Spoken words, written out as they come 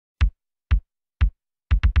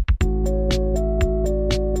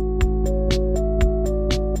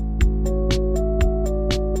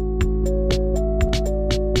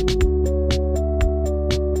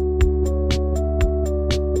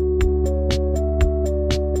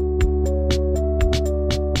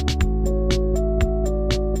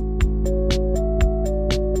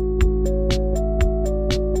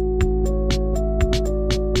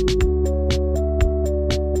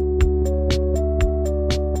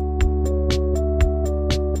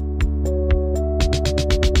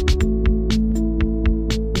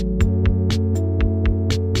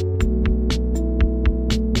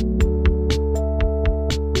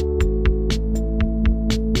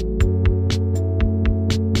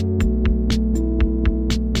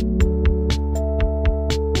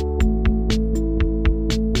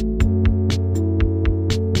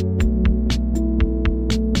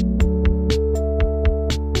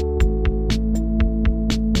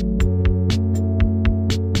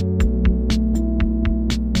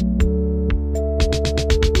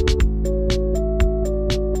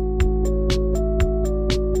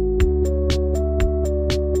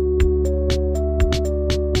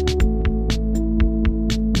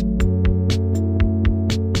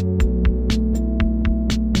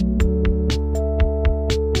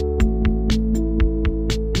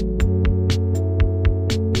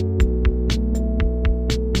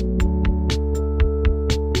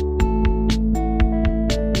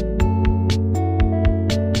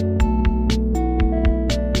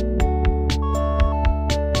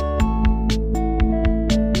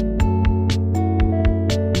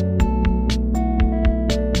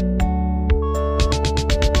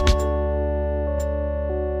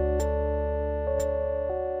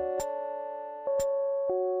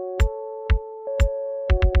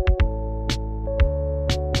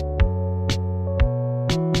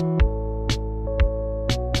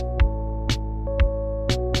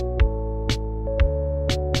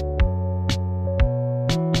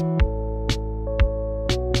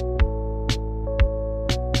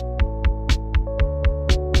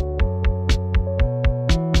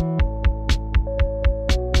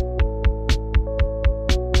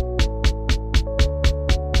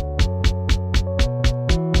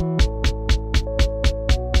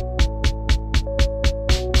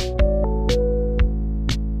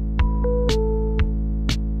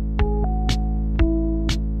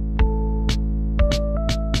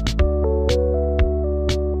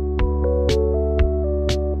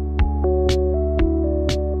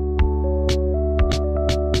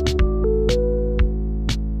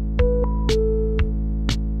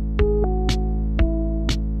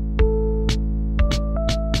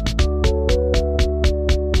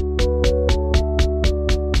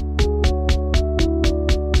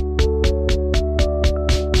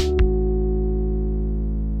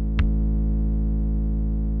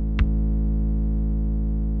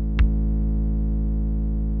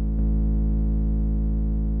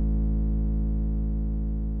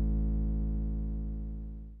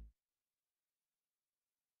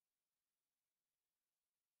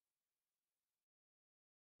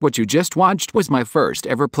What you just watched was my first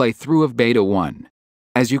ever playthrough of Beta 1.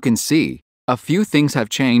 As you can see, a few things have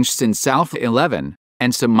changed since Alpha 11,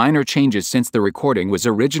 and some minor changes since the recording was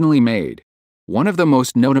originally made. One of the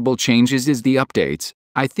most notable changes is the updates.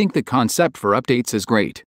 I think the concept for updates is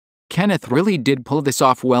great. Kenneth really did pull this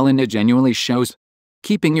off well, and it genuinely shows.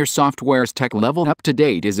 Keeping your software's tech level up to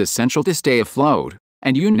date is essential to stay afloat,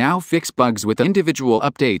 and you now fix bugs with individual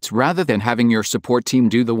updates rather than having your support team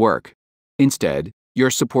do the work. Instead, your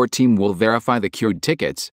support team will verify the queued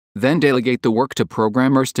tickets, then delegate the work to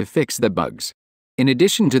programmers to fix the bugs. In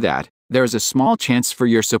addition to that, there's a small chance for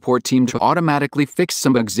your support team to automatically fix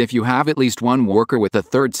some bugs if you have at least one worker with a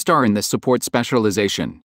 3rd star in the support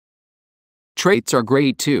specialization. Traits are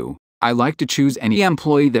great too. I like to choose any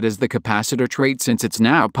employee that is the capacitor trait, since it's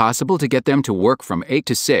now possible to get them to work from 8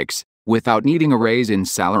 to 6 without needing a raise in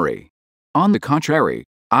salary. On the contrary,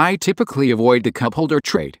 I typically avoid the cup holder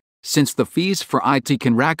trait, since the fees for IT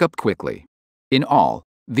can rack up quickly. In all,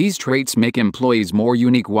 these traits make employees more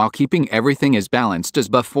unique while keeping everything as balanced as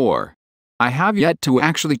before. I have yet to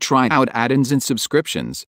actually try out add-ins and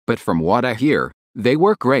subscriptions, but from what I hear, they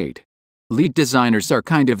work great. Lead designers are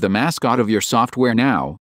kind of the mascot of your software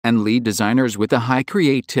now, and lead designers with a high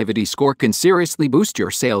creativity score can seriously boost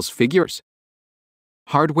your sales figures.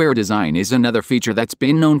 Hardware design is another feature that's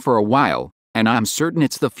been known for a while, and I'm certain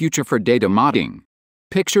it's the future for data modding.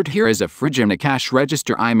 Pictured here is a fridge and a cash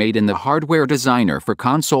register I made in the hardware designer for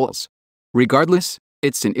consoles. Regardless,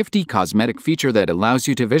 it's an nifty cosmetic feature that allows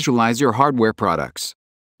you to visualize your hardware products.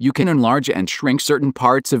 You can enlarge and shrink certain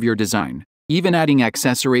parts of your design. Even adding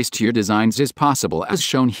accessories to your designs is possible, as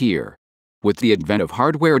shown here. With the advent of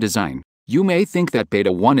hardware design, you may think that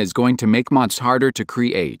Beta 1 is going to make mods harder to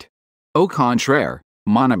create. Au contraire,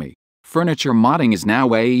 mon ami, furniture modding is now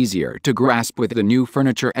way easier to grasp with the new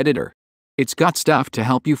furniture editor. It's got stuff to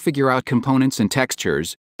help you figure out components and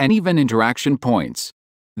textures, and even interaction points.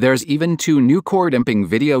 There's even 2 new core dumping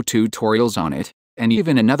video tutorials on it, and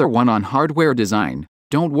even another one on hardware design.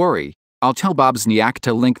 Don't worry, I'll tell ᴄΓՍᴘᴛᴇʀ�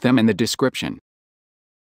 to link them in the description.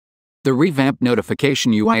 The revamped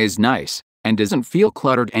notification UI is nice, and doesn't feel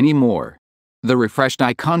cluttered anymore. The refreshed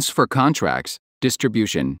icons for contracts,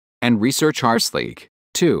 distribution, and research are sleek,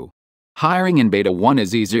 too. Hiring in Beta 1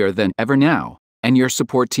 is easier than ever now, and your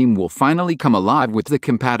support team will finally come alive with the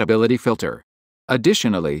compatibility filter.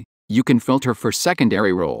 Additionally, you can filter for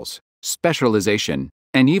secondary roles, specialization,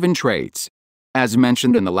 and even traits. As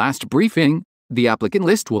mentioned in the last briefing, the applicant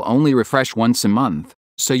list will only refresh once a month,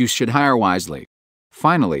 so you should hire wisely.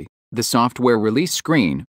 Finally, the software release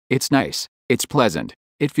screen. It's nice, it's pleasant,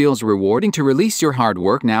 it feels rewarding to release your hard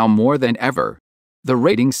work now more than ever. The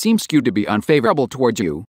rating seems skewed to be unfavorable towards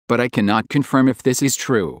you, but I cannot confirm if this is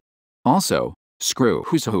true. Also, screw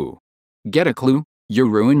who's who. Get a clue? You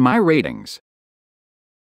ruined my ratings.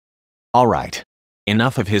 Alright.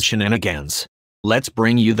 Enough of his shenanigans. Let's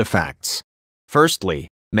bring you the facts. Firstly,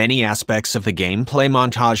 many aspects of the gameplay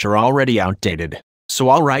montage are already outdated, so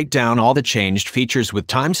I'll write down all the changed features with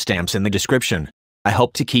timestamps in the description. I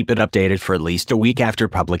hope to keep it updated for at least a week after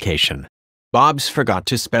publication. Bob's forgot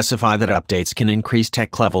to specify that updates can increase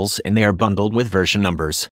tech levels and they are bundled with version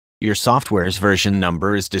numbers. Your software's version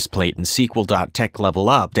number is displayed in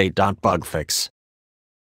SQL.TechLevelUpdate.BugFix.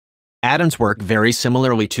 Add-ins work very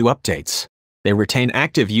similarly to updates. They retain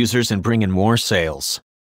active users and bring in more sales.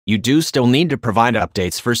 You do still need to provide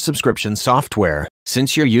updates for subscription software,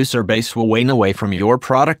 since your user base will wane away from your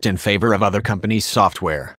product in favor of other companies'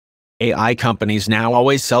 software. AI companies now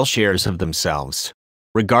always sell shares of themselves,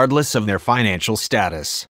 regardless of their financial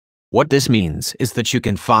status. What this means is that you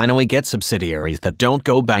can finally get subsidiaries that don't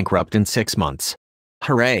go bankrupt in 6 months.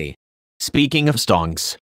 Hooray! Speaking of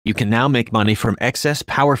stonks, you can now make money from excess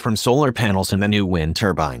power from solar panels and the new wind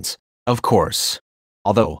turbines. Of course.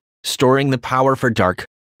 Although, storing the power for dark,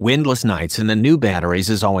 windless nights in the new batteries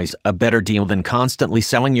is always a better deal than constantly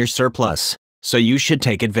selling your surplus, so you should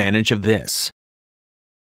take advantage of this.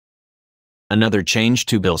 Another change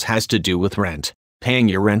to bills has to do with rent. Paying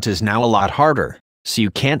your rent is now a lot harder, so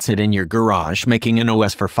you can't sit in your garage making an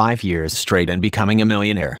OS for 5 years straight and becoming a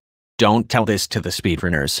millionaire. Don't tell this to the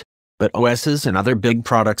speedrunners, but OSs and other big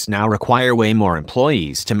products now require way more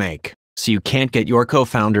employees to make, so you can't get your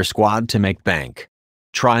co-founder squad to make bank.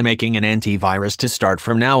 Try making an antivirus to start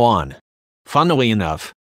from now on. Funnily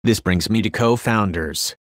enough, this brings me to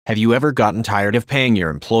co-founders. Have you ever gotten tired of paying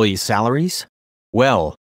your employees' salaries?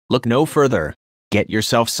 Well, look no further. Get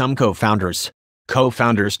yourself some co-founders.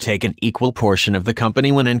 Co-founders take an equal portion of the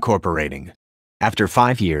company when incorporating. After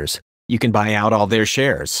 5 years, you can buy out all their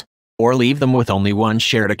shares, or leave them with only 1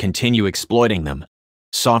 share to continue exploiting them.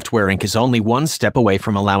 Software Inc. is only 1 step away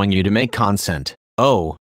from allowing you to make consent.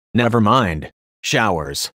 Oh, Never mind.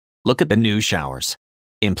 Showers. Look at the new showers.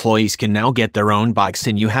 Employees can now get their own bikes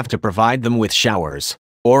and you have to provide them with showers,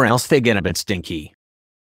 or else they get a bit stinky.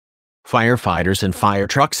 Firefighters and fire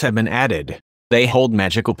trucks have been added. They hold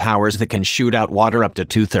magical powers that can shoot out water up to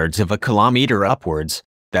 2/3 of a kilometer upwards.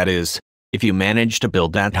 That is, if you manage to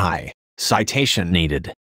build that high. Citation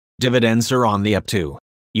needed. Dividends are on the up too.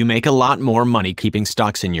 You make a lot more money keeping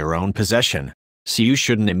stocks in your own possession, so you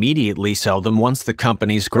shouldn't immediately sell them once the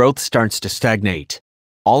company's growth starts to stagnate.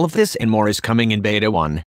 All of this and more is coming in Beta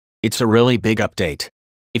 1. It's a really big update.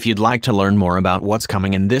 If you'd like to learn more about what's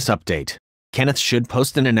coming in this update, Kenneth should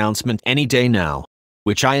post an announcement any day now,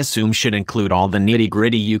 which I assume should include all the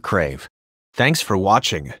nitty-gritty you crave. Thanks for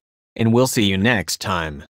watching, and we'll see you next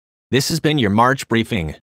time. This has been your March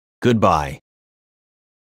briefing. Goodbye.